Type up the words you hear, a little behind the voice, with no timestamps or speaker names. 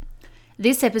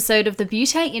This episode of the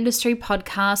Beauty Industry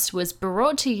Podcast was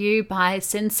brought to you by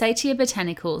Sensatia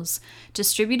Botanicals,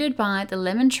 distributed by the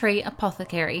Lemon Tree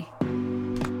Apothecary.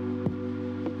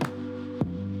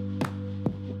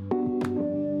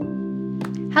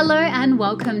 Hello and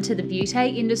welcome to the Beauty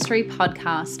Industry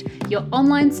Podcast, your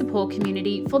online support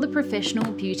community for the professional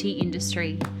beauty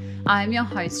industry. I am your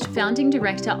host, founding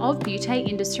director of Beauty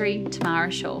Industry,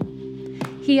 Tamara Shaw.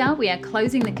 Here we are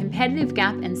closing the competitive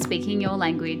gap and speaking your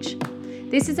language.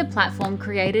 This is a platform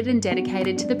created and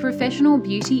dedicated to the professional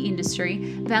beauty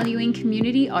industry, valuing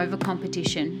community over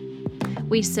competition.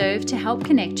 We serve to help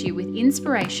connect you with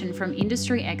inspiration from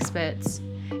industry experts,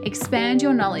 expand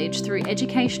your knowledge through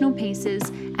educational pieces,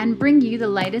 and bring you the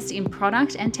latest in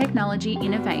product and technology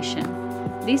innovation.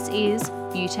 This is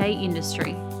Beauty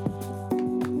Industry.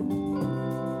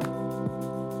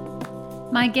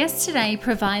 My guest today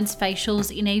provides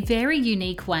facials in a very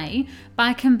unique way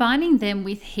by combining them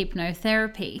with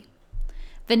hypnotherapy.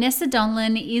 Vanessa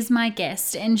Donlan is my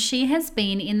guest, and she has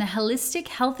been in the holistic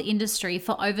health industry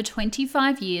for over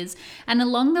 25 years and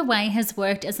along the way has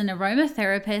worked as an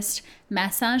aromatherapist,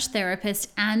 massage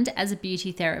therapist, and as a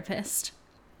beauty therapist.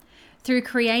 Through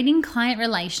creating client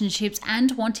relationships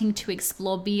and wanting to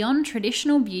explore beyond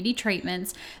traditional beauty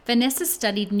treatments, Vanessa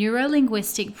studied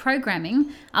neuro-linguistic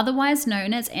programming, otherwise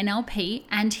known as NLP,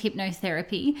 and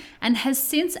hypnotherapy, and has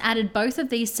since added both of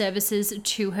these services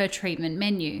to her treatment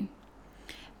menu.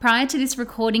 Prior to this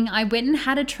recording, I went and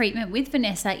had a treatment with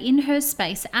Vanessa in her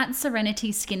space at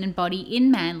Serenity Skin and Body in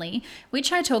Manly,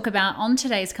 which I talk about on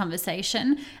today's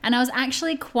conversation, and I was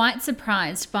actually quite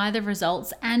surprised by the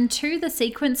results and to the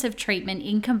sequence of treatment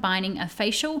in combining a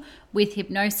facial with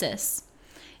hypnosis.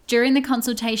 During the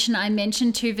consultation, I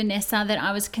mentioned to Vanessa that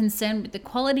I was concerned with the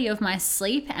quality of my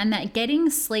sleep and that getting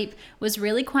sleep was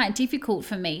really quite difficult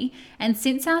for me. And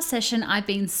since our session, I've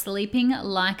been sleeping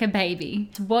like a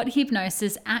baby. What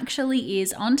hypnosis actually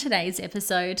is on today's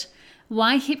episode,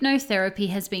 why hypnotherapy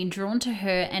has been drawn to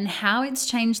her, and how it's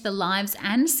changed the lives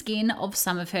and skin of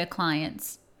some of her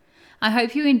clients. I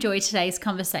hope you enjoy today's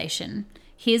conversation.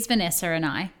 Here's Vanessa and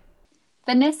I.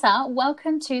 Vanessa,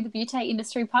 welcome to the Beauty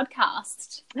Industry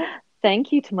Podcast.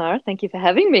 Thank you, Tamara. Thank you for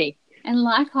having me. And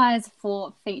likewise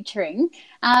for featuring.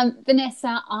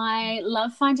 Vanessa, I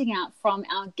love finding out from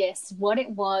our guests what it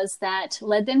was that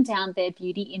led them down their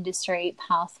beauty industry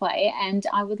pathway. And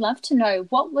I would love to know,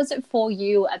 what was it for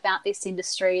you about this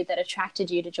industry that attracted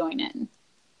you to join it?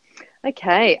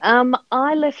 Okay.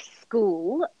 I left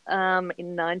school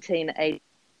in 1980.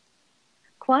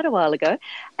 Quite a while ago,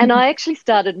 and I actually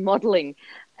started modeling,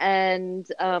 and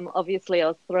obviously I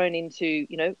was thrown into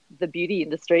the beauty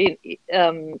industry,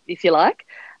 if you like,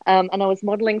 and I was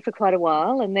modeling for quite a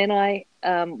while, and then I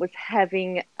was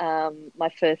having my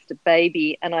first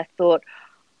baby, and I thought,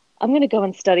 I'm going to go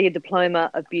and study a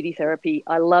diploma of beauty therapy.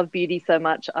 I love beauty so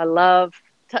much. I love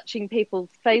touching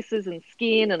people's faces and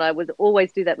skin, and I would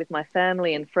always do that with my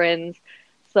family and friends.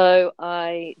 So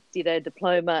I did a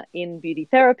diploma in beauty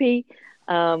therapy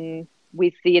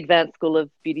with the Advanced School of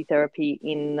Beauty Therapy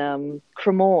in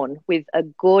Cremorne with a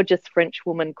gorgeous French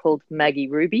woman called Maggie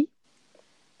Ruby.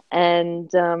 And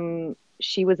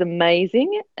she was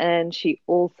amazing, and she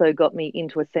also got me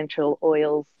into essential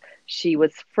oils. She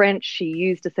was French. She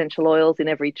used essential oils in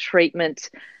every treatment,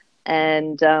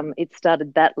 and it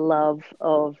started that love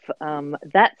of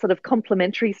that sort of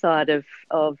complementary side of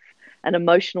an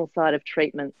emotional side of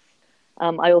treatments.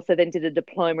 I also then did a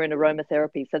diploma in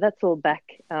aromatherapy, so that's all back,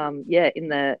 in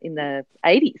the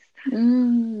 80s.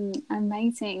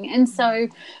 Amazing. And so,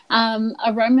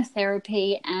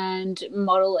 aromatherapy and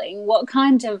modelling. What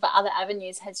kind of other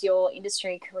avenues has your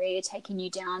industry career taken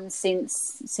you down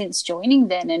since joining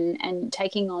then, and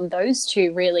taking on those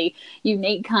two really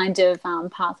unique kind of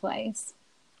pathways?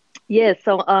 Yeah,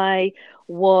 so I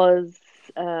was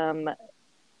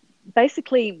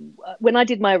basically, when I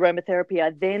did my aromatherapy,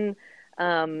 I then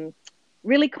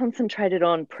really concentrated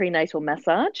on prenatal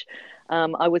massage. I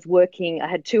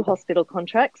had 2 hospital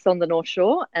contracts on the North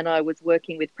Shore, and I was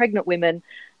working with pregnant women,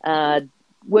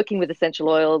 working with essential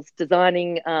oils,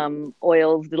 designing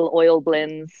oils, little oil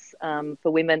blends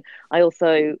for women. I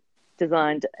also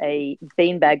designed a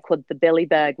bean bag called the Belly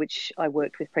Bag, which I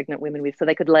worked with pregnant women with so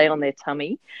they could lay on their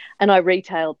tummy, and I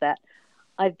retailed that.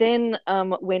 I then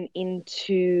went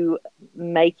into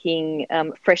making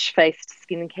fresh-faced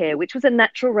skincare, which was a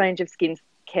natural range of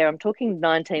skincare. I'm talking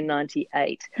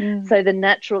 1998. So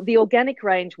the organic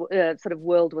range sort of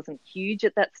world wasn't huge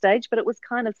at that stage, but it was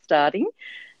kind of starting.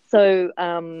 So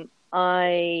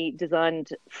I designed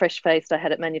Fresh Faced. I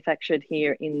had it manufactured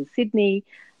here in Sydney.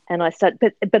 and I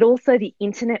started, but also the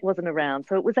internet wasn't around,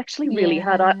 so it was actually really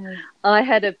hard. Yeah. I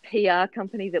had a PR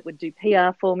company that would do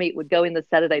PR for me. It would go in the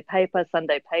Saturday paper,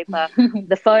 Sunday paper.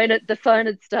 The phone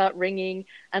would start ringing,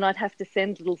 and I'd have to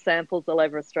send little samples all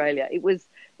over Australia. It was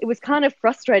kind of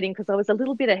frustrating because I was a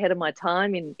little bit ahead of my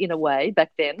time in a way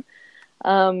back then.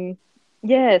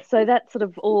 Yeah, so that sort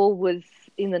of all was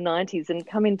in the 90s, and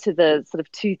come into the sort of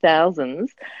 2000s.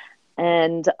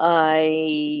 And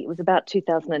it was about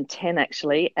 2010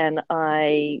 actually, and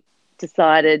I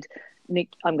decided, Nick,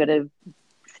 I'm going to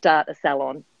start a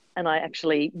salon. And I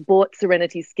actually bought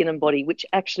Serenity Skin and Body, which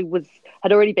actually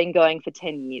had already been going for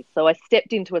 10 years. So I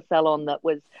stepped into a salon that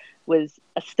was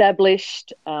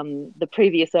established. The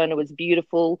previous owner was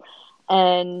beautiful,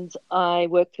 and I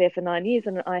worked there for 9 years,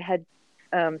 and I had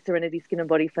Serenity Skin and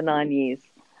Body for 9 years.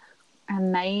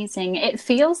 Amazing. It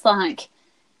feels like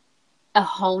a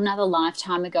whole nother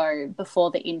lifetime ago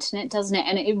before the internet, doesn't it?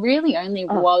 And it really only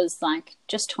was like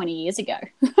just 20 years ago.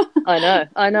 I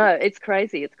know. It's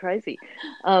crazy.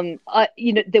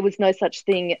 There was no such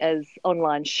thing as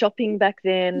online shopping back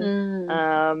then.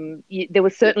 There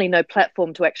was certainly no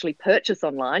platform to actually purchase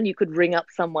online. You could ring up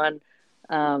someone,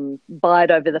 buy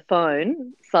it over the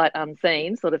phone, sight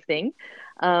unseen sort of thing.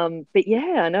 But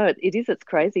yeah, I know it's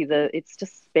crazy. It's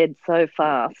just sped so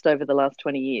fast over the last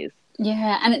 20 years.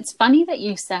 Yeah, and it's funny that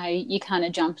you say you kind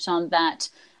of jumped on that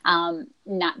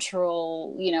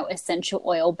natural, essential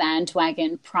oil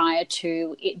bandwagon prior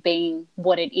to it being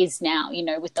what it is now,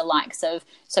 with the likes of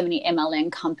so many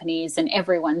MLM companies and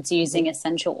everyone's using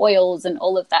essential oils and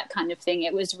all of that kind of thing.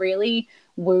 It was really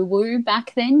woo-woo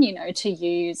back then, to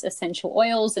use essential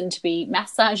oils and to be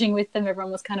massaging with them.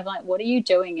 Everyone was kind of like, what are you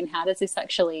doing and how does this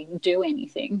actually do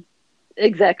anything?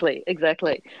 Exactly.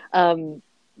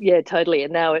 Yeah, totally.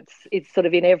 And now it's sort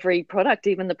of in every product,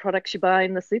 even the products you buy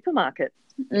in the supermarket.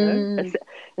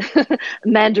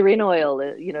 Mandarin oil,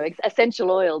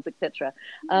 essential oils, etc.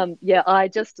 Yeah, I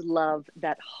just love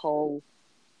that whole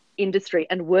industry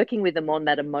and working with them on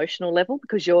that emotional level,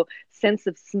 because your sense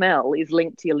of smell is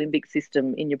linked to your limbic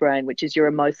system in your brain, which is your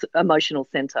emotional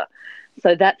center.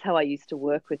 So that's how I used to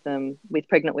work with them, with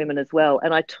pregnant women as well.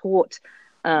 And I taught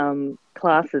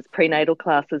classes, prenatal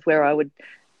classes, where I would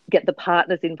get the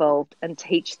partners involved and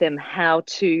teach them how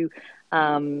to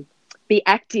be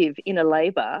active in a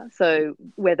labour. So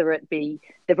whether it be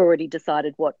they've already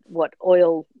decided what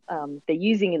oil they're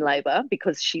using in labour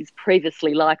because she's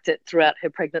previously liked it throughout her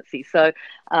pregnancy. So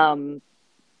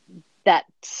that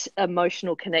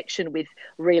emotional connection with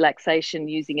relaxation,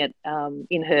 using it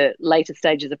in her later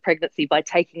stages of pregnancy by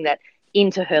taking that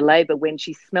into her labour when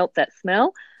she smelt that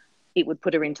smell, it would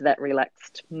put her into that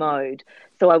relaxed mode.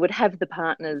 So I would have the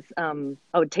partners, I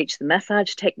would teach them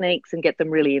massage techniques and get them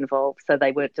really involved so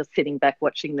they weren't just sitting back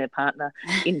watching their partner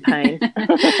in pain.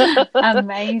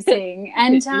 Amazing.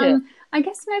 And Yeah. I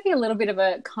guess maybe a little bit of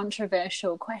a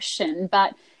controversial question,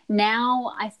 but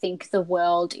now I think the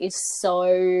world is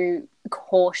so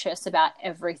cautious about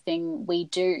everything we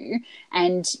do,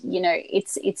 and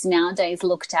it's nowadays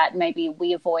looked at, maybe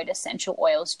we avoid essential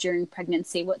oils during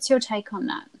pregnancy. What's your take on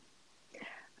that?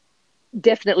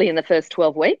 Definitely in the first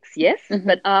 12 weeks, yes.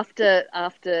 But after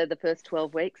the first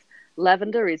 12 weeks,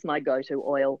 lavender is my go-to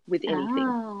oil with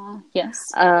anything. Yes.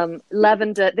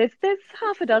 Lavender, there's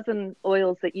half a dozen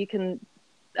oils that you can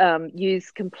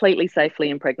use completely safely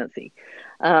in pregnancy.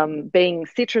 Being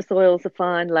citrus oils are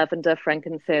fine, lavender,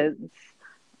 frankincense.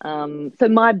 So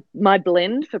my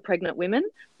blend for pregnant women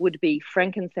would be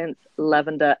frankincense,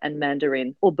 lavender, and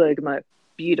mandarin or bergamot.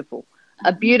 Beautiful.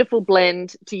 A beautiful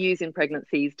blend to use in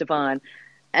pregnancy is divine.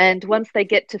 And once they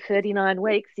get to 39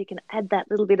 weeks, you can add that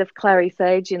little bit of clary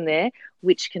sage in there,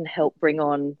 which can help bring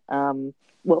on,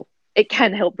 it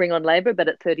can help bring on labour, but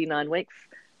at 39 weeks,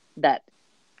 that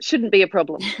shouldn't be a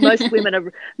problem. Most women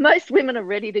are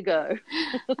ready to go.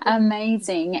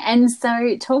 Amazing. And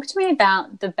so talk to me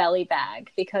about the belly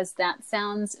bag, because that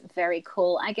sounds very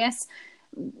cool. I guess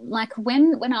like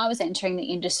when I was entering the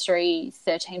industry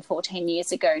 13, 14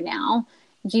 years ago now,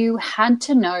 you had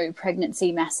to know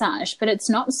pregnancy massage, but it's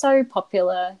not so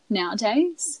popular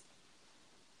nowadays.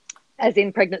 As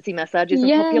in pregnancy massage isn't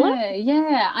popular?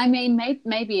 Yeah. I mean,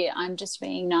 maybe I'm just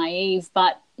being naive,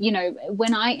 but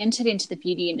when I entered into the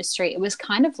beauty industry, it was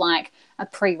kind of like a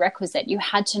prerequisite. You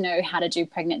had to know how to do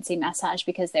pregnancy massage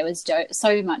because there was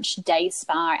so much day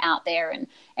spa out there and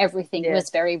everything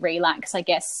was very relaxed. I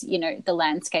guess, the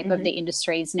landscape of the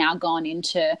industry has now gone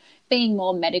into being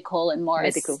more medical and more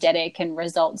aesthetic and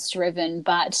results driven.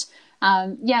 But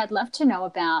I'd love to know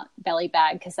about belly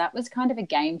bag, because that was kind of a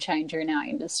game changer in our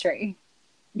industry.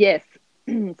 Yes.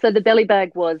 So the belly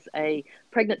bag was a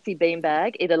pregnancy bean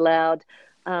bag. It allowed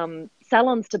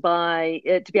salons to buy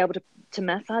to be able to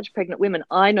massage pregnant women.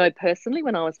 I know personally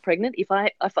when I was pregnant, if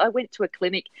I went to a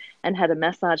clinic and had a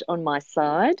massage on my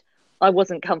side, I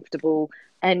wasn't comfortable.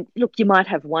 And look, you might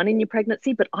have one in your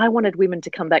pregnancy, but I wanted women to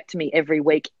come back to me every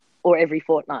week or every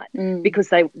fortnight because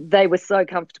they were so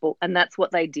comfortable. And that's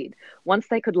what they did. Once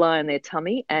they could lie on their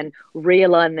tummy and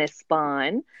realign their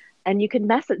spine, and you could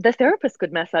the therapist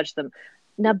could massage them.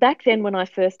 Now, back then when I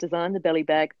first designed the belly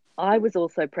bag, I was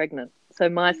also pregnant. So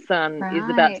my son is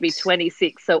about to be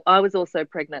 26. So I was also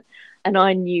pregnant. And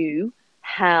I knew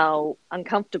how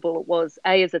uncomfortable it was,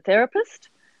 A, as a therapist,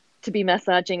 to be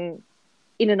massaging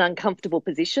in an uncomfortable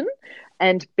position,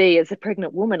 and B, as a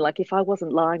pregnant woman, like if I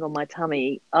wasn't lying on my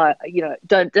tummy,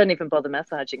 don't even bother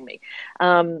massaging me.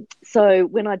 So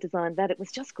when I designed that, it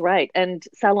was just great. And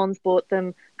salons bought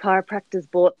them, chiropractors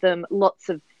bought them, lots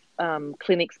of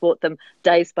clinics bought them,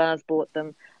 day spas bought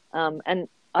them. And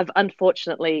I've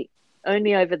unfortunately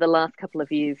only over the last couple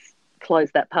of years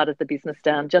closed that part of the business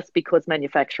down just because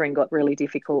manufacturing got really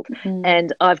difficult.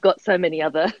 And I've got so many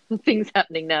other things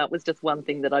happening now. It was just one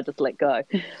thing that I just let go.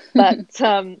 But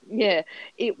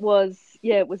it was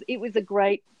a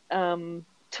great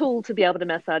tool to be able to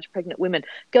massage pregnant women.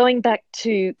 Going back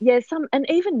to and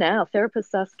even now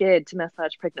therapists are scared to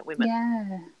massage pregnant women.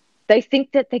 Yeah. They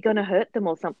think that they're going to hurt them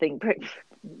or something.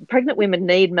 Pregnant women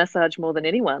need massage more than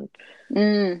anyone.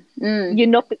 You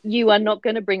are not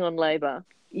going to bring on labour.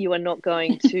 You are not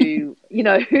going to,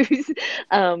 it's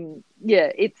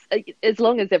as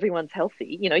long as everyone's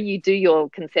healthy, you do your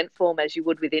consent form as you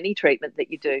would with any treatment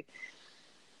that you do.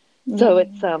 Yeah. So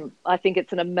it's, I think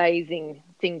it's an amazing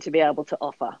thing to be able to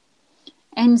offer.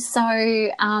 And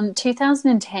so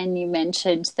 2010, you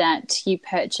mentioned that you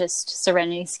purchased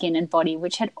Serenity Skin and Body,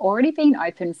 which had already been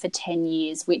open for 10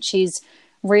 years, which is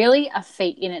really a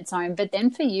feat in its own. But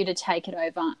then for you to take it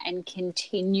over and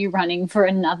continue running for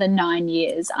another 9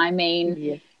 years, I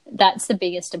mean, that's the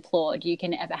biggest applaud you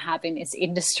can ever have in this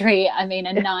industry. I mean,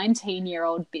 a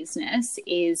 19-year-old business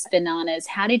is bananas.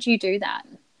 How did you do that?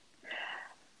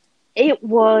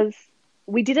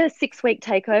 We did a 6-week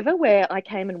takeover where I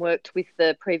came and worked with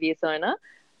the previous owner,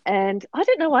 and I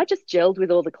don't know, I just gelled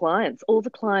with all the clients. All the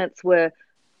clients were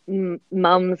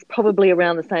mums probably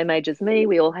around the same age as me.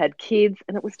 We all had kids,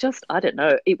 and it was just, I don't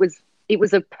know, it was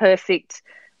a perfect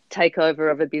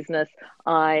takeover of a business.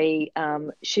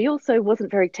 She also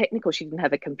wasn't very technical. She didn't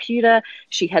have a computer.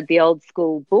 She had the old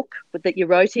school book that you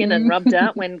wrote in and rubbed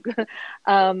out when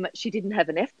she didn't have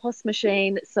an FPOS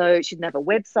machine, so she didn't have a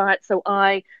website. So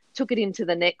I took it into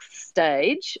the next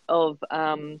stage of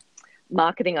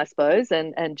marketing, I suppose,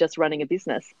 and just running a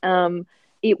business.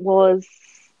 It was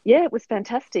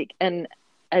fantastic. And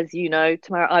as you know,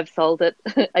 Tamara, I've sold it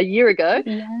a year ago,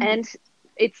 and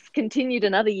it's continued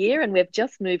another year, and we've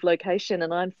just moved location,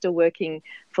 and I'm still working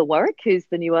for Warwick, who's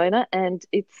the new owner, and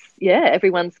it's,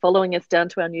 everyone's following us down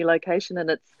to our new location, and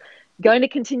it's going to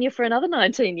continue for another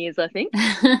 19 years, I think.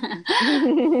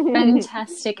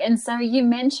 Fantastic. And so you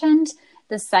mentioned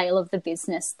the sale of the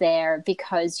business there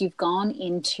because you've gone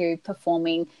into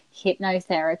performing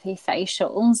hypnotherapy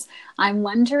facials. I'm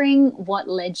wondering what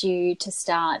led you to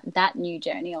start that new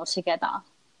journey altogether.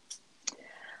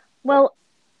 Well,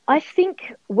 I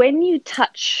think when you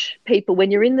touch people,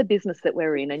 when you're in the business that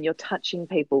we're in and you're touching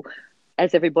people,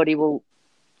 as everybody will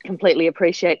completely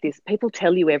appreciate this, people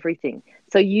tell you everything.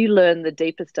 So you learn the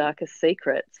deepest, darkest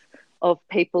secrets of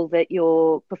people that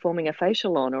you're performing a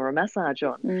facial on or a massage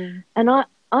on. And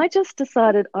I just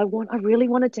decided I really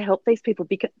wanted to help these people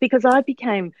because I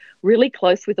became really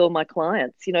close with all my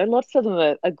clients. Lots of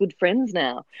them are good friends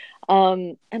now.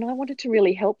 And I wanted to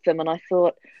really help them. And I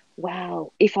thought,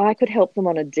 wow, if I could help them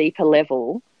on a deeper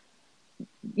level,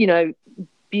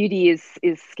 beauty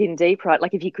is skin deep, right?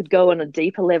 Like if you could go on a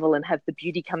deeper level and have the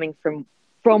beauty coming from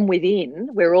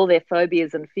within, where all their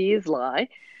phobias and fears lie,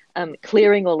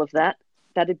 clearing all of that,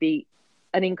 that'd be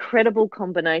an incredible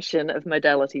combination of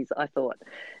modalities, I thought.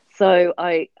 So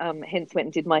I hence went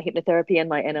and did my hypnotherapy and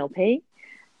my NLP.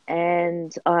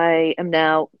 And I am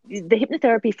now, the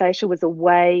hypnotherapy facial was a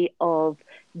way of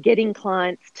getting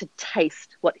clients to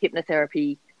taste what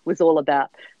hypnotherapy was all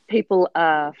about. People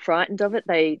are frightened of it.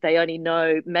 They only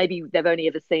know, maybe they've only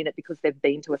ever seen it because they've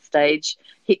been to a stage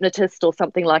hypnotist or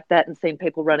something like that and seen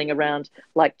people running around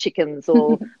like chickens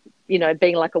or,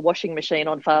 being like a washing machine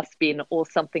on fast spin or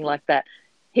something like that.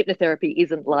 Hypnotherapy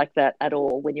isn't like that at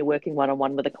all when you're working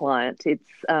one-on-one with a client.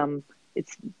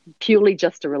 It's purely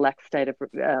just a relaxed state of,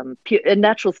 a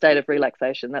natural state of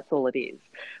relaxation. That's all it is,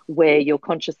 where your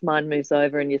conscious mind moves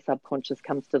over and your subconscious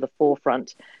comes to the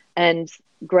forefront. And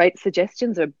great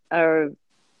suggestions are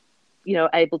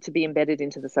able to be embedded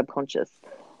into the subconscious.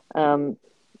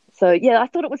 So So, yeah, I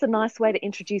thought it was a nice way to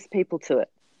introduce people to it.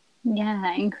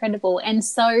 Yeah, incredible. And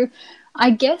so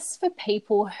I guess for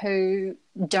people who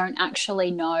don't actually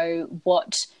know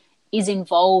what is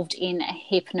involved in a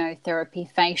hypnotherapy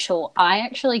facial, I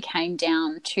actually came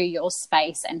down to your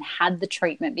space and had the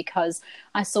treatment because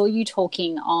I saw you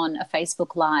talking on a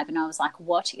Facebook Live and I was like,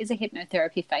 what is a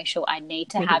hypnotherapy facial? I need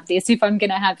to have this if I'm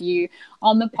going to have you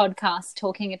on the podcast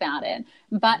talking about it.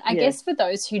 But I guess for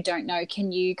those who don't know,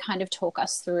 can you kind of talk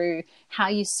us through how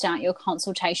you start your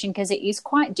consultation? Because it is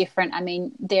quite different. I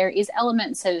mean, there is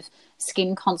elements of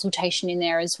skin consultation in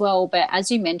there as well. But as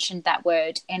you mentioned that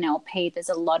word NLP, there's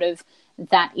a lot of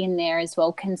that in there as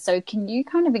well. Can you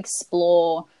kind of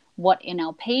explore what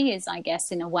NLP is, I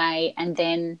guess, in a way, and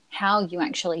then how you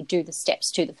actually do the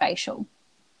steps to the facial?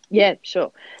 Yeah,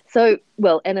 sure. So,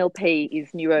 well, NLP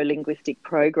is neuro-linguistic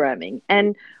programming.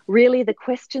 And really the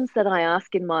questions that I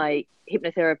ask in my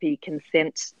hypnotherapy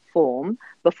consent form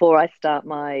before I start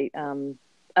my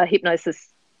a hypnosis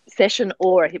session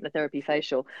or a hypnotherapy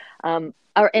facial are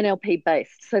NLP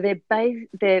based. So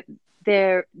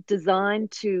they're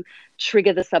designed to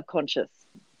trigger the subconscious.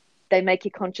 They make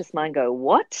your conscious mind go,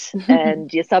 what?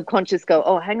 And your subconscious go,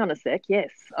 oh, hang on a sec.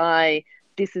 Yes,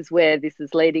 this is where this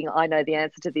is leading. I know the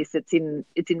answer to this. It's in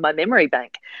my memory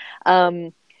bank.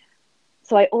 So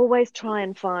I always try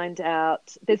and find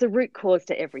out, there's a root cause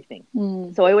to everything.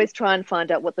 So I always try and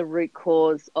find out what the root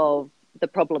cause of the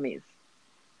problem is.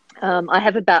 I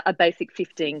have about a basic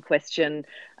 15 question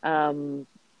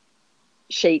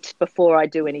sheet before I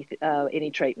do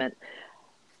any treatment.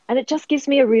 And it just gives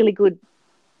me a really good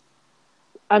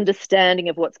understanding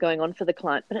of what's going on for the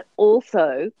client. But it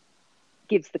also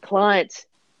gives the client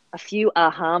a few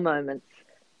aha moments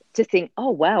to think,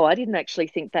 oh, wow, I didn't actually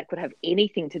think that could have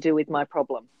anything to do with my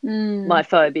problem, my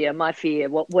phobia, my fear,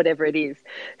 whatever it is.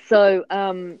 So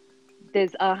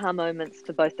there's aha moments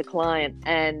for both the client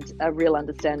and a real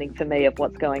understanding for me of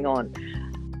what's going on.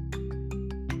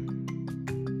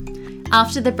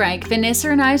 After the break, Vanessa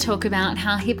and I talk about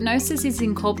how hypnosis is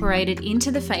incorporated into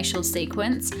the facial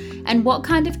sequence and what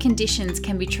kind of conditions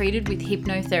can be treated with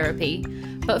hypnotherapy.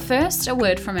 But first, a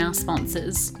word from our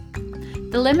sponsors.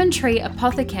 The Lemon Tree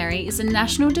Apothecary is a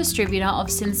national distributor of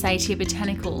Sensatia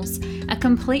Botanicals, a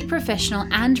complete professional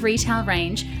and retail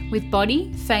range with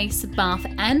body, face, bath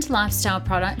and lifestyle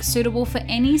products suitable for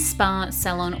any spa,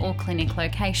 salon or clinic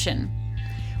location.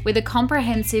 With a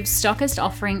comprehensive stockist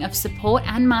offering of support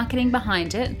and marketing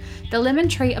behind it, the Lemon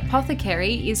Tree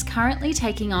Apothecary is currently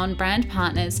taking on brand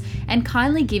partners and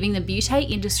kindly giving the beauty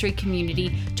industry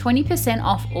community 20%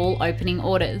 off all opening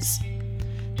orders.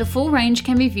 The full range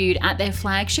can be viewed at their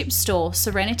flagship store,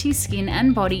 Serenity Skin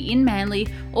and Body in Manly,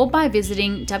 or by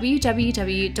visiting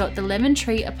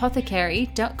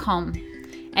www.thelemontreeapothecary.com.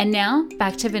 And now,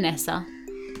 back to Vanessa.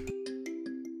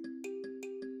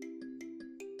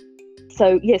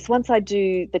 So, yes, once I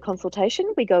do the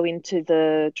consultation, we go into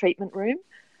the treatment room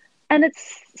and it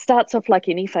starts off like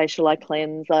any facial. I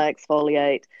cleanse, I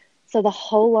exfoliate. So the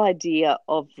whole idea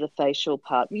of the facial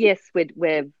part, yes,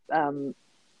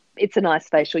 it's a nice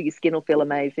facial, your skin will feel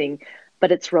amazing,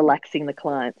 but it's relaxing the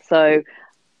client. So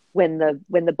when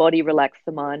the body relaxes,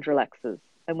 the mind relaxes.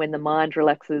 And when the mind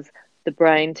relaxes, the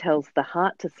brain tells the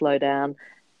heart to slow down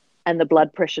and the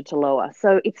blood pressure to lower.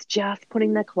 So it's just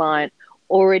putting the client,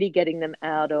 already getting them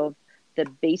out of the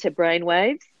beta brain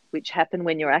waves, which happen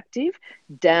when you're active,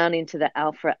 down into the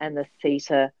alpha and the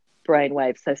theta brain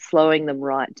waves. So slowing them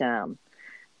right down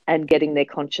and getting their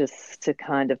conscious to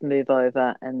kind of move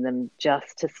over and them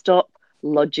just to stop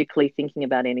logically thinking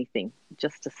about anything,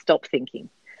 just to stop thinking.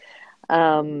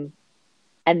 And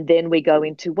then we go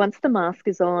into, once the mask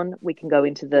is on, we can go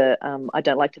into the, I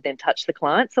don't like to then touch the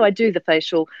client. So I do the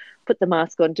facial, put the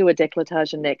mask on, do a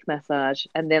décolletage and neck massage,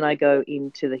 and then I go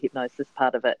into the hypnosis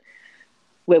part of it,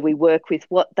 where we work with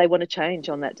what they want to change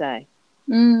on that day.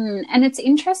 And it's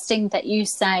interesting that you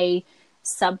say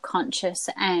subconscious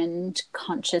and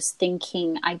conscious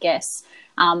thinking, I guess.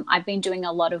 I've been doing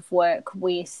a lot of work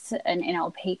with an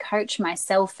NLP coach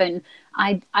myself, and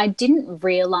I didn't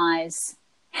realize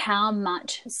how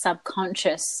much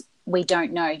subconscious we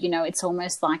don't know. You know, it's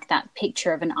almost like that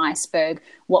picture of an iceberg.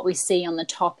 What we see on the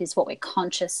top is what we're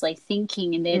consciously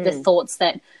thinking, and they're the thoughts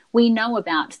that we know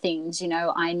about things. You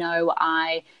know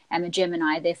I am a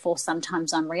Gemini, therefore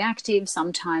sometimes I'm reactive,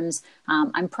 sometimes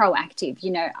I'm proactive.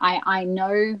 You know, I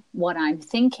know what I'm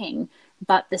thinking,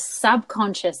 but the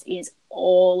subconscious is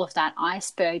all of that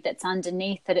iceberg that's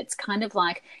underneath, that it's kind of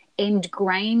like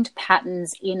ingrained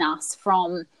patterns in us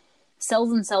from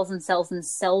cells and cells and cells and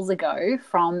cells ago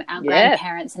from our Yeah.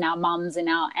 grandparents and our mums and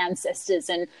our ancestors,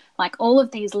 and like all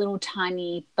of these little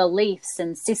tiny beliefs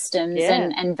and systems Yeah.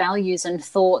 and values and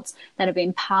thoughts that have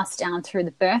been passed down through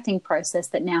the birthing process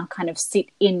that now kind of sit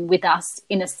in with us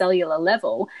in a cellular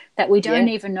level, that we don't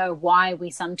even know why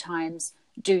we sometimes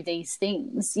do these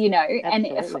things, you know. And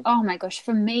oh my gosh,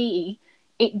 for me,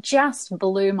 it just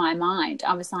blew my mind.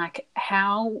 I was like,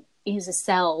 how is a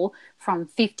cell from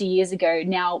 50 years ago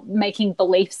now making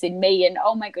beliefs in me? And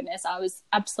oh my goodness, I was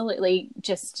absolutely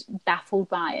just baffled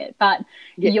by it. But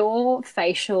your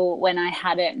facial, when I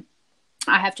had it,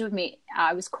 I have to admit,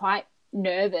 I was quite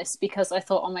nervous because I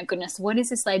thought, oh my goodness, what is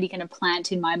this lady going to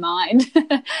plant in my mind?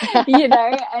 You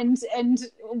know, and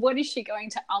what is she going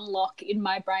to unlock in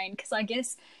my brain? Because I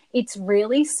guess it's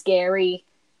really scary.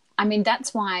 I mean,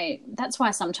 that's why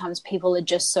sometimes people are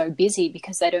just so busy,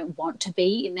 because they don't want to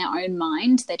be in their own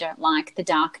mind. They don't like the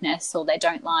darkness, or they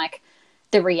don't like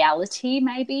the reality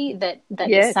maybe that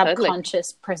the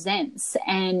subconscious presents.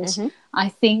 And I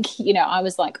think, you know, I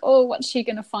was like, oh, what's she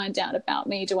going to find out about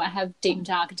me? Do I have deep,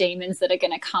 dark demons that are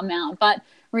going to come out? But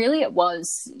really it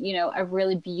was, you know, a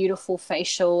really beautiful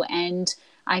facial. And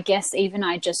I guess even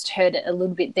I just heard it a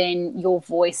little bit then, your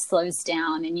voice slows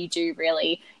down and you do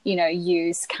really, you know,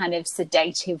 use kind of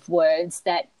sedative words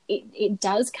that it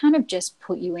does kind of just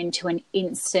put you into an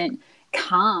instant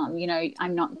calm. You know,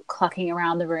 I'm not clucking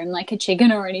around the room like a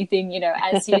chicken or anything, you know,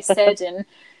 as you said. And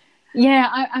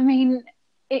yeah, I mean,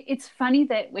 it's funny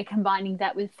that we're combining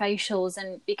that with facials,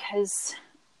 and because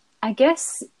I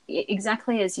guess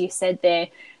exactly as you said there,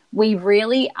 we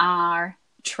really are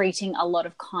treating a lot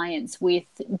of clients with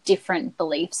different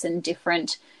beliefs and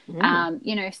different,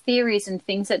 you know, theories and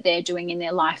things that they're doing in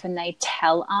their life, and they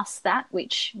tell us that,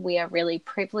 which we are really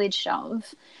privileged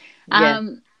of.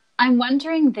 I'm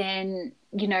wondering then,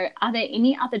 you know, are there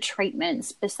any other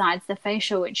treatments besides the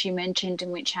facial, which you mentioned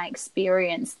and which I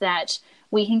experienced, that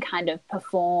we can kind of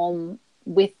perform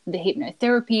with the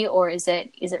hypnotherapy, or is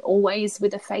it always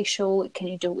with a facial? Can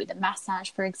you do it with a massage,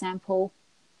 for example?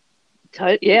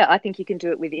 Yeah, I think you can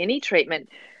do it with any treatment.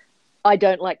 I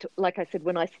don't like to, like I said,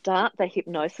 when I start the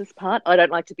hypnosis part, I don't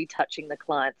like to be touching the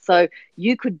client. So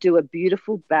you could do a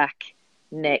beautiful back,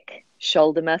 neck,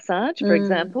 shoulder massage, for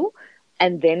example,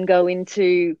 and then go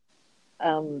into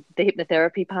the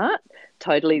hypnotherapy part.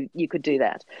 Totally, you could do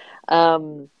that.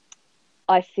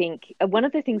 I think one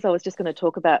of the things I was just going to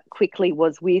talk about quickly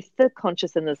was with the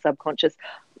conscious and the subconscious.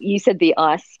 You said the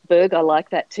iceberg. I like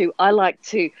that too. I like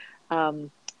to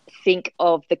think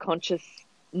of the conscious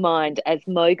mind as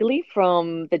Mowgli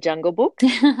from the Jungle Book,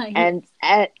 and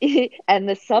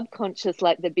the subconscious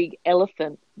like the big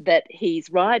elephant that he's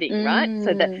riding, right?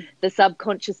 So that the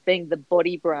subconscious being the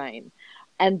body brain.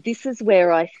 And this is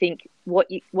where I think what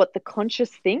the conscious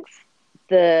thinks,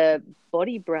 the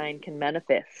body brain can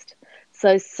manifest.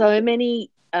 So many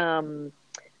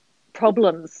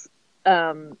problems,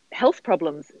 health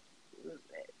problems,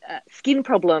 skin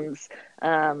problems,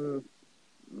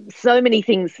 so many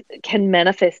things can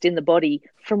manifest in the body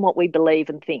from what we believe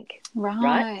and think.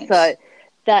 Right? So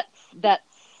that's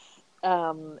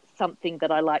something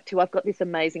that I like to. I've got this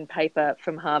amazing paper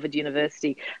from Harvard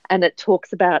University, and it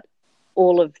talks about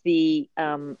all of the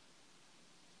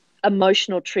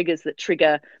emotional triggers that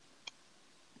trigger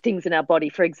things in our body.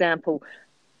 For example,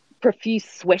 profuse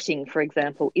sweating, for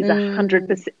example, is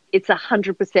 100%. It's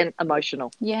 100%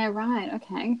 emotional. Yeah, right.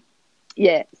 Okay.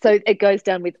 Yeah, so it goes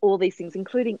down with all these things,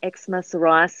 including eczema,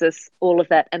 psoriasis, all of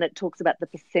that, and it talks about the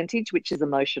percentage, which is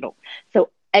emotional. So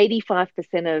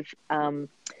 85% of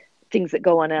things that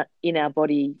go on in our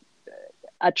body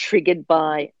are triggered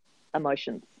by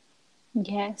emotions.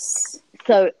 Yes.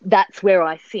 So that's where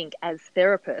I think as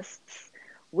therapists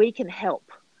we can help.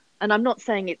 And I'm not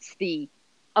saying it's the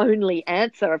only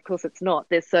answer. Of course it's not.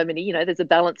 There's so many, you know, there's a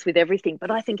balance with everything.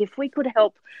 But I think if we could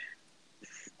help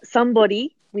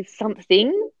somebody with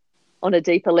something on a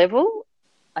deeper level,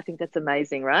 I think that's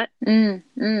amazing, right?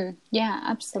 Yeah,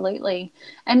 absolutely.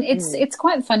 And it's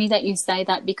quite funny that you say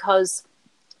that, because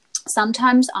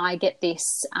sometimes I get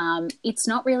this, it's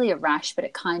not really a rash, but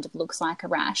it kind of looks like a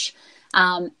rash.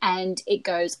 And it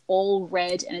goes all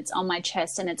red, and it's on my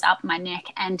chest and it's up my neck.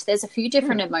 And there's a few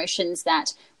different emotions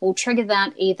that will trigger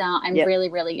that. Either I'm really,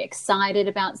 really excited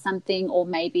about something, or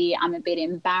maybe I'm a bit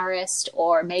embarrassed,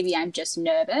 or maybe I'm just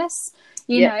nervous,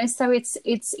 you know. So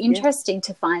it's interesting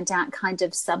to find out kind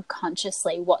of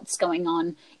subconsciously what's going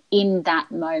on in that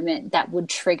moment that would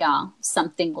trigger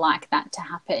something like that to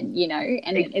happen, you know.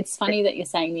 And it's funny that you're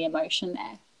saying the emotion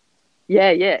there.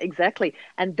 Yeah, exactly.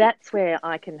 And that's where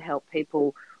I can help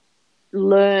people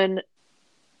learn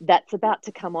that's about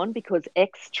to come on, because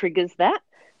X triggers that.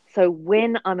 So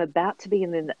when I'm about to be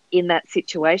in that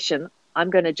situation, I'm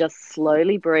going to just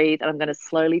slowly breathe and I'm going to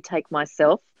slowly take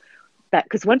myself back.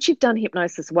 Because once you've done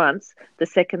hypnosis once, the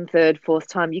second, third, fourth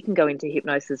time, you can go into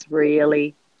hypnosis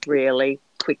really, really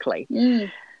quickly.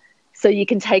 So you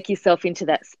can take yourself into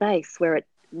that space where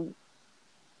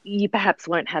you perhaps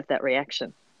won't have that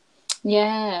reaction.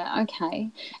 Yeah, okay.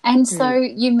 And so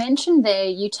you mentioned there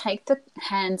you take the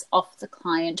hands off the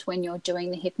client when you're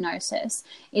doing the hypnosis.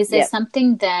 Is there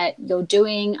something that you're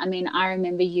doing? I mean, I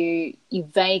remember you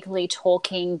vaguely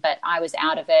talking, but I was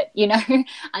out of it,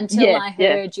 until I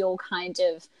heard your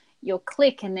your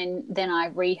click, and then I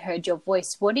reheard your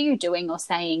voice. What are you doing or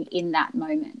saying in that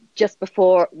moment? Just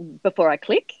before I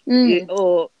click?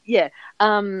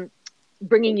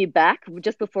 Bringing you back,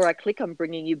 just before I click, I'm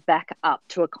bringing you back up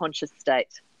to a conscious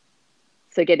state.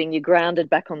 So getting you grounded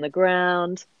back on the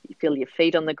ground, you feel your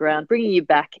feet on the ground, bringing you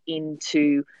back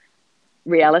into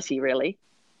reality, really.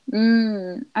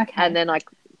 Okay. And then I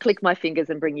click my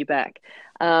fingers and bring you back.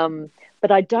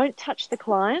 But I don't touch the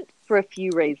client for a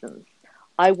few reasons.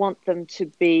 I want them to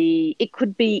be, it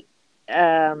could be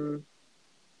annoying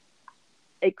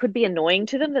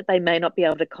to them that they may not be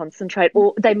able to concentrate,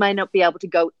 or they may not be able to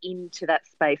go into that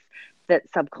space that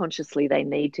subconsciously they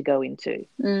need to go into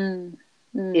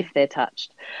if they're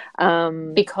touched.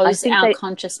 Because our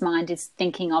conscious mind is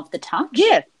thinking of the touch?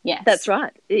 Yeah, yes. That's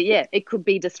right. Yeah, it could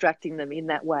be distracting them in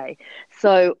that way.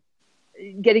 So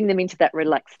getting them into that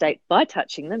relaxed state by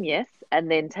touching them, yes, and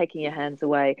then taking your hands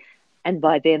away. And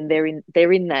by then they're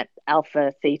in that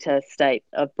alpha theta state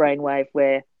of brainwave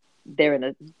where they're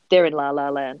in la la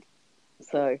land.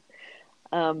 So,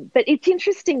 but it's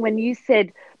interesting when you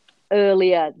said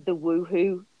earlier the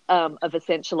woohoo of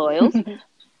essential oils.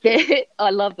 I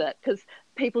love that, because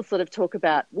people sort of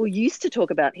used to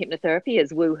talk about hypnotherapy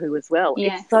as woohoo as well.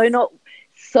 Yes. It's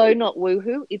so not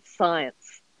woohoo. It's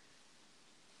science.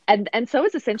 And so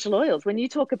is essential oils. When you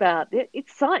talk about it,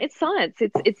 it's science.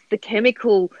 It's the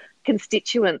chemical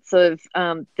constituents of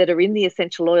that are in the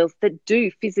essential oils that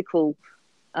do physical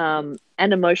and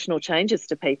emotional changes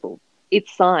to people.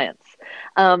 It's science.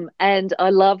 And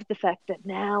I love the fact that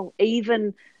now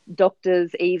even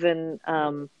doctors, even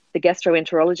the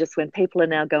gastroenterologists, when people are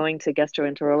now going to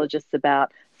gastroenterologists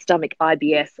about stomach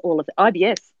IBS, all of the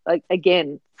IBS,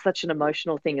 again, such an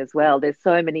emotional thing as well. There's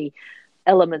so many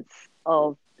elements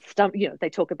of stomach, they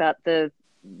talk about the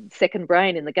second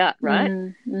brain in the gut, right?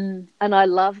 And I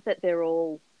love that they're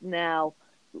all now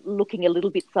looking a little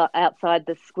bit outside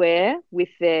the square with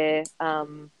their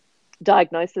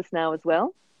diagnosis now as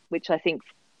well, which I think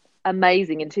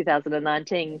amazing in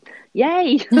 2019.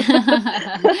 Yay!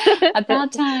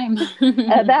 About time.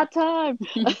 About time.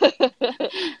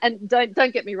 And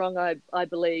don't get me wrong, I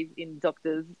believe in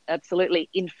doctors, absolutely.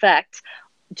 In fact,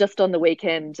 just on the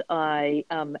weekend, I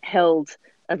held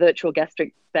a virtual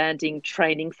gastric banding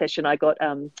training session. I got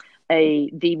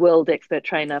the world expert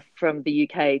trainer from the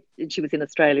UK. She was in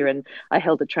Australia, and I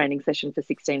held a training session for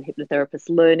 16 hypnotherapists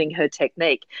learning her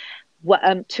technique.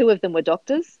 Two of them were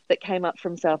doctors that came up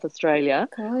from South Australia.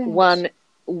 Gosh.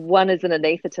 One is an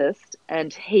anaesthetist,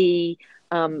 and he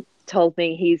told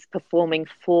me he's performing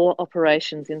 4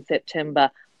 operations in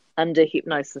September under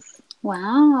hypnosis.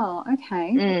 Wow,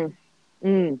 okay.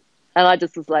 And I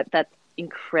just was like, that's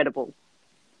incredible.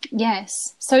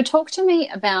 Yes. So talk to me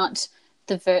about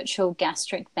the virtual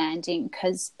gastric banding,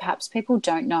 because perhaps people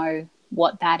don't know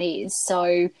what that is.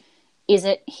 So is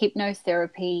it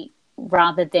hypnotherapy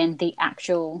rather than the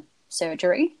actual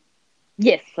surgery?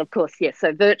 Yes, of course. Yes.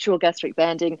 So virtual gastric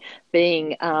banding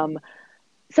being,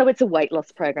 so it's a weight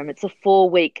loss program. It's a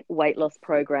 4-week weight loss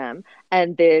program.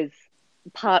 And there's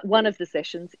one of the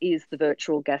sessions is the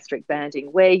virtual gastric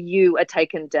banding, where you are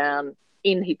taken down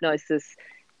in hypnosis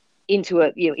into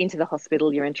the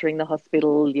hospital. You're entering the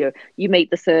hospital, you meet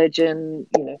the surgeon,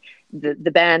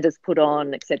 the band is put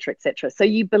on, etc., etc. So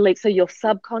your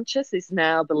subconscious is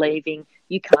now believing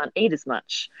you can't eat as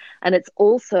much. And it's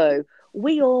also,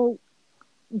 we all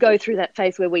go through that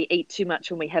phase where we eat too much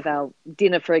when we have our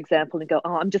dinner, for example, and go,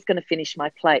 oh, I'm just going to finish my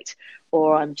plate,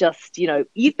 or I'm just,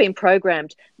 you've been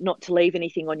programmed not to leave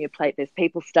anything on your plate. There's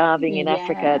people starving in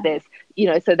Africa. There's,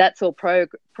 so that's all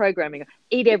programming.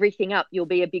 Eat everything up. You'll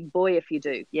be a big boy if you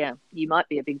do. Yeah, you might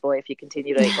be a big boy if you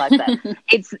continue to eat like that.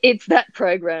 It's that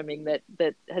programming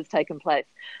that has taken place.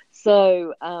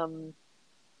 So,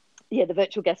 the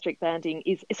virtual gastric banding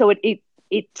is, so it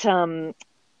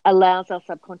allows our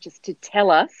subconscious to tell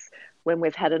us when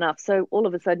we've had enough. So all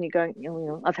of a sudden you're going,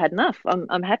 I've had enough.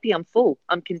 I'm happy. I'm full.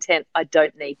 I'm content. I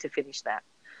don't need to finish that.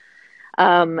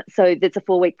 So it's a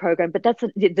 4-week program, but that's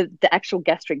the actual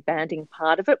gastric banding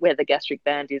part of it, where the gastric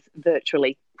band is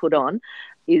virtually put on,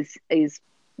 is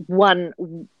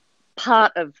one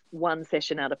part of one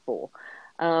session out of 4.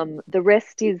 The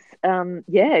rest is,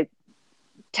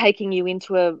 taking you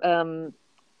into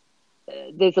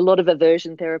there's a lot of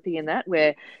aversion therapy in that,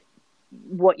 where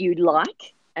what you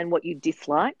like and what you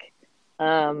dislike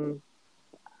are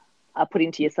put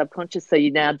into your subconscious, so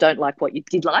you now don't like what you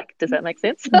did like. Does that make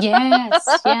sense?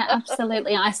 Yes, yeah,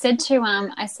 absolutely. I said to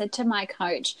my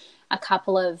coach a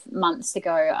couple of months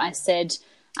ago, I said,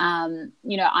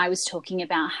 I was talking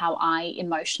about how I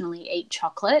emotionally eat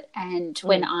chocolate, and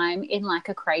when I'm in like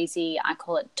a crazy, I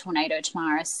call it tornado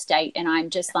tomorrow state, and I'm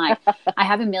just like, I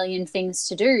have a million things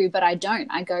to do, but I don't.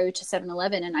 I go to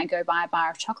 7-Eleven and I go buy a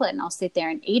bar of chocolate, and I'll sit there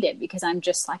and eat it because I'm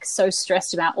just like so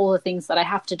stressed about all the things that I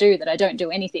have to do that I don't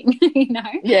do anything,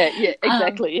 Yeah,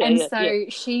 exactly.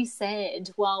 She said,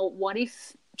 well, what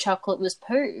if chocolate was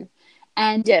poo?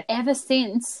 And ever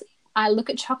since, I look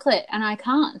at chocolate and I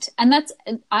can't. And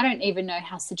I don't even know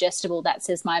how suggestible that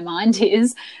says my mind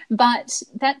is, but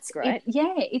that's great.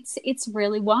 It's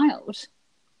really wild.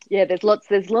 Yeah, there's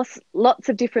lots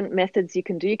of different methods you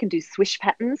can do. You can do swish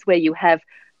patterns, where you have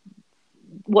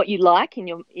what you like in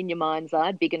your mind's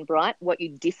eye, big and bright, what you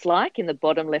dislike in the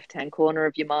bottom left-hand corner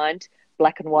of your mind,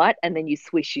 black and white, and then you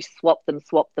swish, you swap them.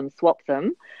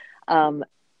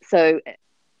 So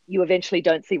you eventually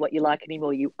don't see what you like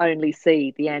anymore. You only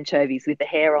see the anchovies with the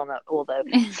hair on it, or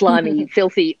the slimy,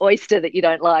 filthy oyster that you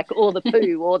don't like, or the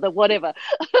poo, or the whatever.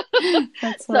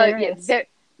 That's so, hilarious. yeah,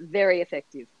 very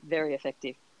effective, very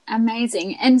effective.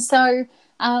 Amazing. And so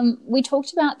we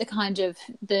talked about the kind of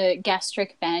the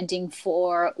gastric banding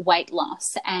for weight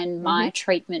loss, and my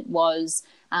treatment was,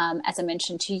 as I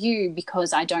mentioned to you,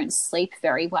 because I don't sleep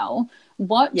very well.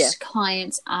 What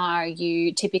clients are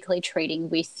you typically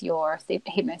treating with your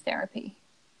hypnotherapy?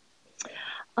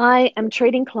 I am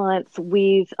treating clients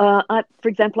with, for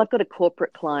example, I've got a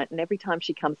corporate client, and every time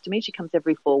she comes to me, she comes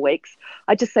every 4 weeks.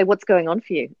 I just say, what's going on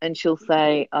for you? And she'll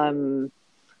say, I'm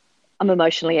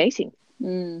emotionally eating.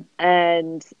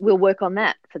 And we'll work on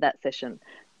that for that session.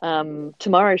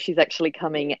 Tomorrow she's actually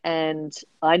coming, and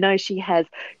I know she says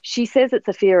it's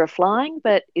a fear of flying,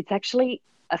 but it's actually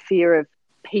a fear of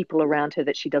people around her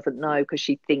that she doesn't know, because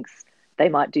she thinks they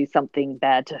might do something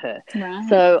bad to her. Right.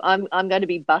 So I'm going to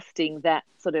be busting that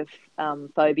sort of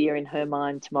phobia in her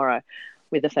mind tomorrow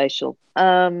with a facial.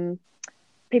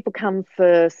 People come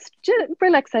for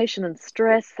relaxation and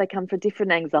stress. They come for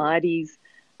different anxieties.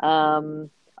 A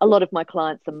lot of my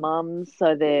clients are mums,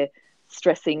 so they're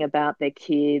stressing about their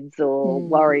kids or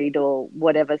worried or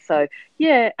whatever. So,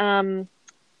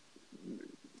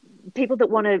 people that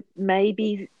want to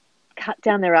maybe cut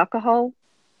down their alcohol.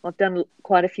 I've done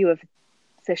quite a few of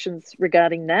sessions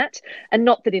regarding that, and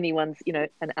not that anyone's,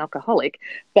 an alcoholic,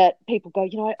 but people go,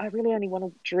 I really only want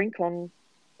to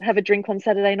have a drink on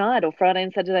Saturday night or Friday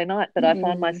and Saturday night, but I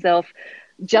find myself,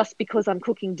 just because I'm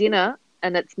cooking dinner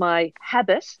and it's my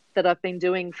habit that I've been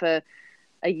doing for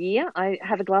a year, I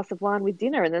have a glass of wine with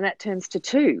dinner, and then that turns to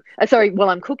 2.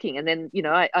 While I'm cooking, and then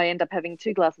I end up having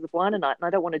 2 glasses of wine a night, and I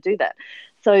don't want to do that.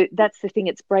 So that's the thing;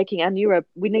 it's breaking our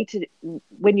we need to,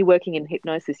 when you're working in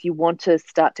hypnosis, you want to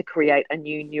start to create a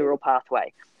new neural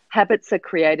pathway. Habits are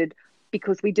created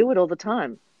because we do it all the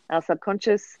time. Our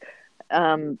subconscious,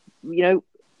 we're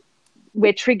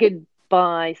triggered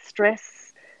by stress.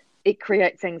 It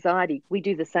creates anxiety. We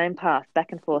do the same path,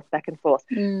 back and forth, back and forth.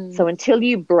 So until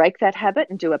you break that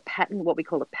habit and do a pattern, what we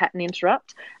call a pattern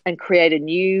interrupt, and create a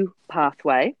new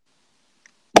pathway,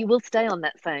 you will stay on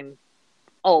that same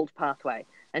old pathway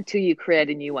until you create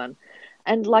a new one.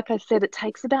 And like I said, it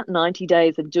takes about 90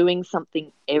 days of doing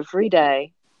something every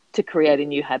day to create a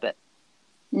new habit.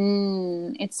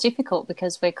 It's difficult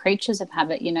because we're creatures of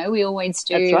habit, we always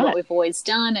do what we've always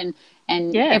done,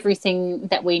 and everything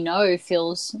that we know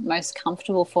feels most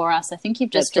comfortable for us. I think you've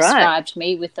just described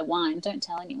me with the wine. Don't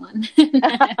tell anyone.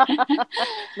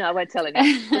 No, I won't tell anyone.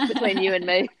 It's between you and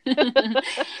me.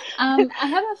 I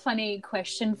have a funny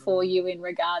question for you in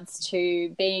regards to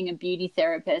being a beauty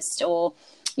therapist, or,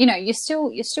 you're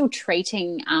still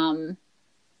treating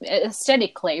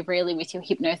aesthetically, really, with your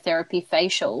hypnotherapy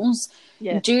facials.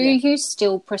 Do you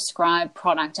still prescribe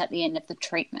product at the end of the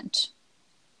treatment?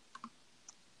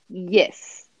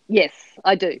 Yes,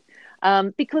 I do.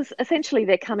 Because essentially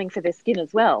they're coming for their skin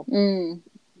as well.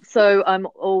 So I'm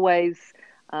always,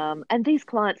 and these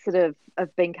clients that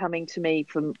have been coming to me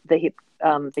from the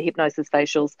hypnosis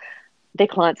facials, they're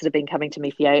clients that have been coming to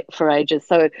me for ages.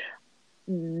 So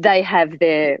they have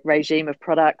their regime of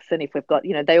products, and if we've got,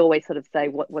 they always sort of say,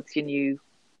 what's your new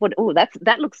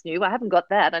that looks new. I haven't got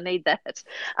that. I need that.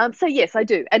 So yes, I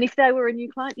do. And if they were a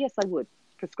new client, yes, I would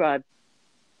prescribe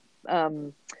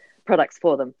products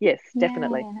for them. Yes,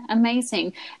 definitely. Yeah,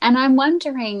 amazing. And I'm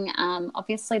wondering,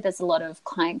 obviously there's a lot of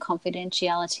client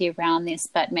confidentiality around this,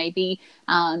 but maybe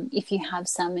if you have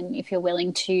some and if you're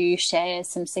willing to share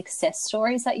some success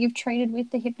stories that you've treated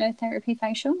with the hypnotherapy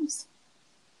facials.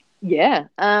 Yeah.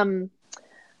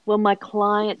 Well, my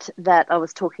client that I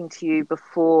was talking to you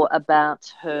before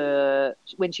about her,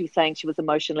 when she was saying she was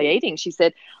emotionally eating, she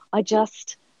said, I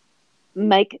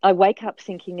wake up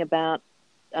thinking about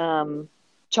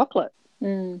chocolate.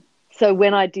 So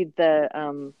when I did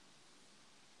the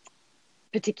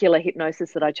particular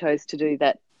hypnosis that I chose to do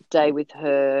that day with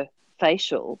her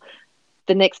facial,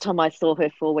 the next time I saw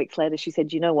her 4 weeks later, she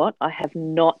said, you know what? I have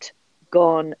not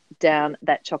gone down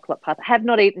that chocolate path. I have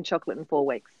not eaten chocolate in 4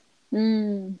 weeks.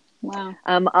 Wow.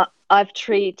 I've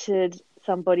treated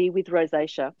somebody with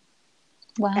rosacea.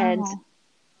 Wow. And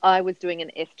I was doing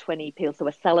an S20 peel, so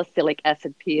a salicylic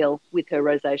acid peel with her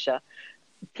rosacea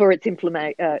for its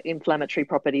inflammatory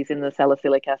properties in the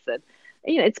salicylic acid.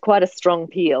 You know, it's quite a strong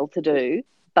peel to do,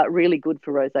 but really good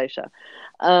for rosacea.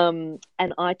 And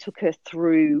I took her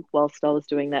through, whilst I was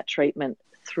doing that treatment,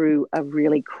 through a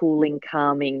really cooling,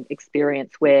 calming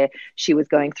experience where she was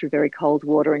going through very cold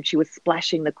water and she was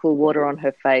splashing the cool water on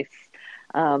her face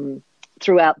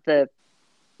throughout the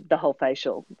whole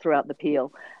facial, throughout the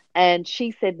peel. And she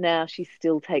said now she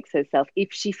still takes herself,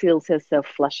 if she feels herself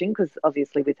flushing, because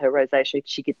obviously with her rosacea,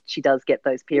 she does get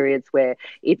those periods where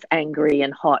it's angry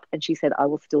and hot. And she said, I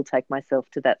will still take myself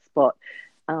to that spot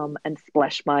and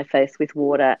splash my face with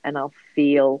water, and I'll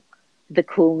feel the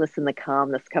coolness and the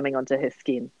calmness coming onto her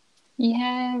skin.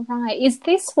 Yeah, right. Is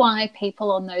this why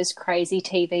people on those crazy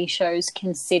TV shows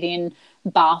can sit in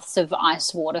baths of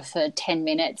ice water for 10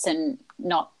 minutes and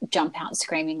not jump out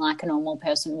screaming like a normal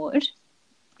person would?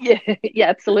 Yeah,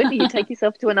 absolutely. You take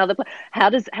yourself to another place.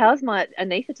 How's my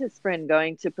anaesthetist friend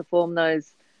going to perform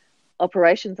those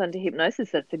operations under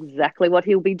hypnosis? That's exactly what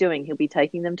he'll be doing. He'll be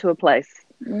taking them to a place.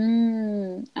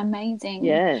 Amazing.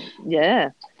 Yeah.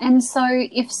 And so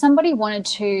if somebody wanted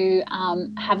to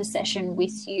have a session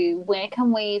with you, where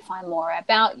can we find more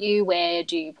about you? Where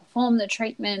do you perform the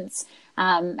treatments?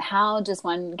 How does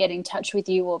one get in touch with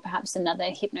you or perhaps another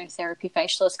hypnotherapy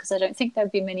facialist? Because I don't think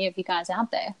there'd be many of you guys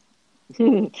out there.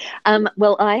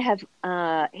 Well, I have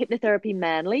Hypnotherapy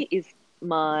Manly is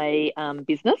my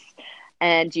business,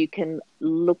 and you can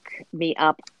look me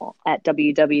up at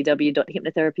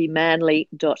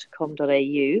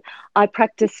www.hypnotherapymanly.com.au. I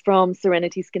practice from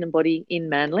Serenity Skin and Body in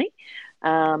Manly.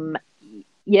 And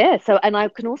I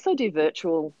can also do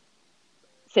virtual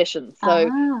sessions. So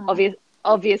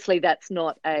obviously that's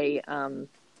not a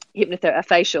a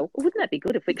facial. Wouldn't that be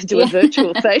good if we could do a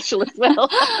virtual facial as well?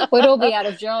 We'd all be out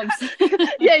of jobs.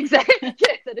 Yeah, exactly.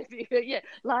 Yeah,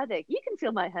 lie there. You can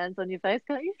feel my hands on your face,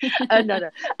 can't you? No.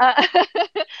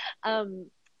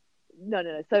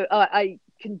 No. So I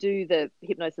can do the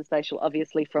hypnosis facial,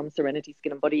 obviously, from Serenity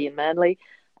Skin and Body in Manly.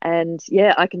 And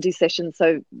yeah, I can do sessions.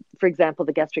 So, for example,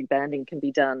 the gastric banding can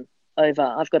be done over.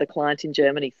 I've got a client in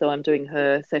Germany, so I'm doing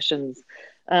her sessions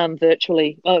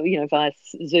virtually, via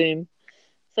Zoom.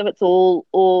 So it's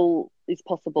all is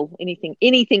possible.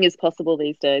 Anything is possible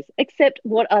these days. Except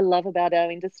what I love about our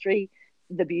industry,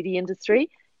 the beauty industry,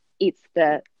 it's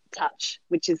the touch,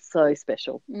 which is so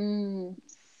special.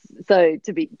 So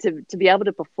to be able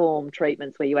to perform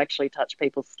treatments where you actually touch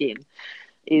people's skin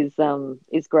is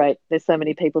great. There's so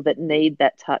many people that need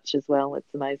that touch as well.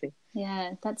 It's amazing.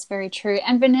 Yeah, that's very true.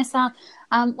 And Vanessa,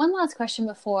 one last question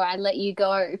before I let you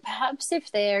go. Perhaps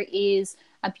if there is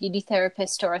a beauty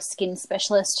therapist or a skin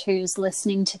specialist who's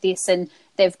listening to this and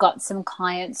they've got some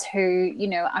clients who,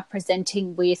 are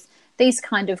presenting with these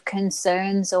kind of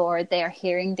concerns or they're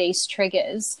hearing these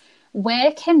triggers,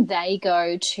 where can they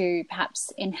go to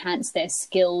perhaps enhance their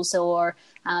skills or,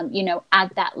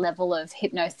 add that level of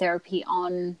hypnotherapy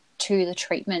on to the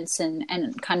treatments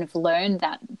and kind of learn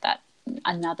that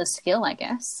another skill, I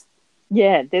guess?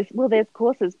 Yeah, there's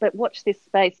courses, but watch this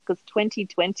space because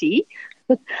 2020,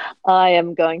 I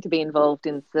am going to be involved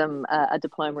in some a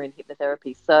diploma in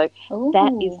hypnotherapy. So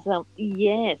that is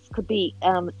could be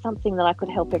something that I could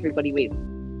help everybody with.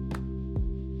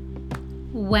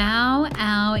 Wow,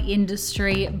 our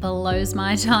industry blows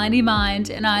my tiny mind,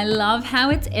 and I love how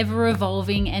it's ever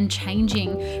evolving and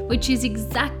changing, which is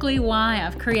exactly why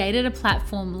I've created a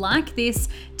platform like this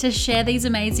to share these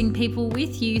amazing people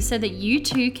with you so that you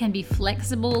too can be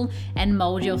flexible and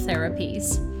mold your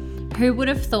therapies. Who would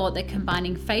have thought that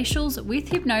combining facials with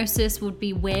hypnosis would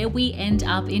be where we end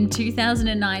up in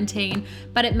 2019,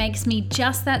 but it makes me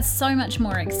just that so much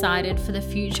more excited for the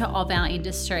future of our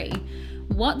industry.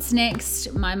 What's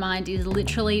next? My mind is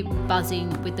literally buzzing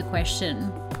with the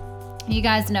question. You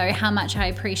guys know how much I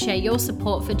appreciate your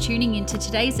support for tuning into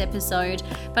today's episode,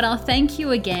 but I'll thank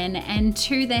you again. And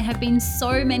two, there have been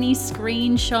so many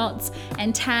screenshots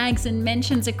and tags and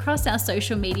mentions across our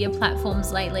social media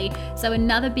platforms lately. So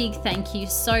another big thank you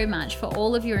so much for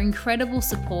all of your incredible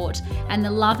support and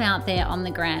the love out there on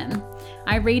the gram.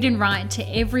 I read and write to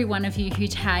every one of you who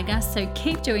tag us, so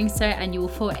keep doing so and you will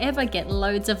forever get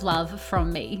loads of love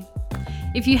from me.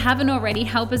 If you haven't already,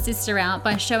 help a sister out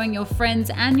by showing your friends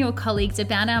and your colleagues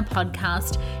about our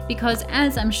podcast, because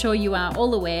as I'm sure you are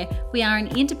all aware, we are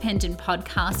an independent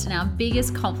podcast and our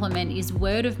biggest compliment is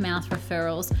word of mouth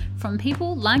referrals from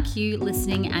people like you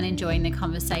listening and enjoying the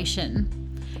conversation.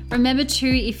 Remember too,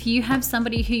 if you have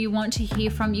somebody who you want to hear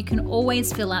from, you can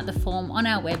always fill out the form on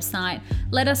our website.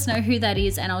 Let us know who that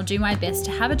is and I'll do my best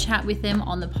to have a chat with them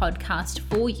on the podcast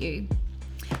for you.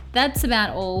 That's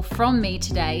about all from me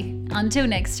today. Until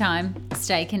next time,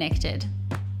 stay connected.